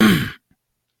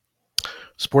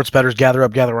Sports bettors, gather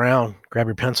up, gather around, grab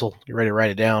your pencil, get ready to write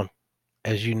it down.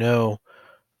 As you know,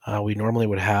 we normally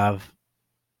would have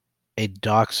a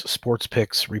Docs Sports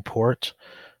Picks report.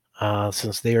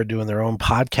 Since they are doing their own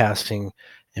podcasting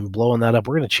and blowing that up,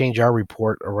 we're going to change our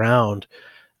report around.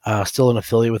 Still an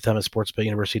affiliate with them at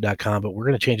sportsbetuniversity.com, but we're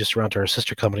going to change this around to our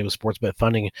sister company with Sportsbet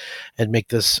Funding and make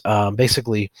this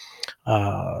basically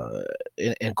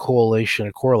in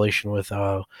correlation with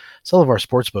some of our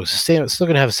sports books. It's still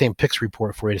going to have the same picks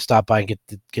report for you to stop by and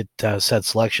get said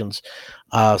selections.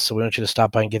 So we want you to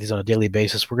stop by and get these on a daily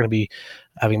basis. We're going to be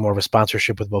having more of a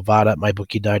sponsorship with Bovada,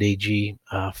 MyBookie.ag,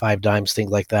 Five Dimes, things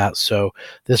like that. So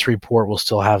this report will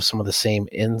still have some of the same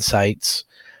insights,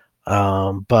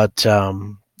 but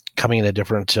coming in a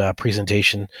different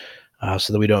presentation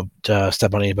so that we don't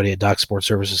step on anybody at Doc Sports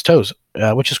Services' toes,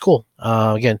 which is cool.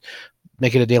 Again,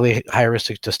 make it a daily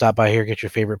heuristic to stop by here, get your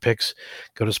favorite picks,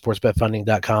 go to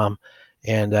sportsbetfunding.com,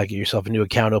 and get yourself a new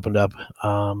account opened up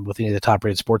with any of the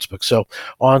top-rated sports books. So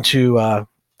on to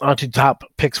top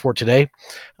picks for today.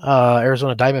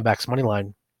 Arizona Diamondbacks money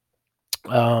line.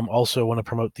 Also want to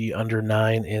promote the under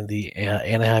 9 in the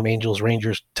Anaheim Angels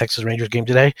Texas Rangers game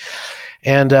today,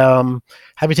 and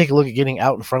have you take a look at getting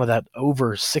out in front of that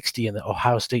over 60 in the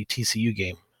Ohio State TCU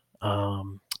game,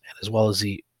 as well as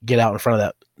the get out in front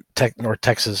of that North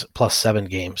Texas +7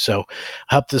 game. So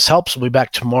I hope this helps. We'll be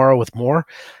back tomorrow with more,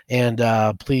 and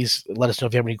please let us know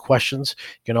if you have any questions.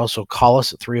 You can also call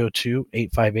us at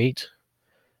 302-858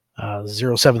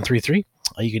 0733.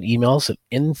 You can email us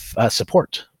at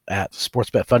support at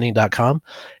sportsbetfunding.com,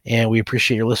 and we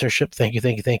appreciate your listenership.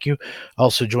 Thank you.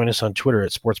 Also join us on Twitter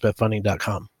at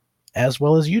sportsbetfunding.com, as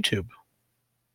well as YouTube.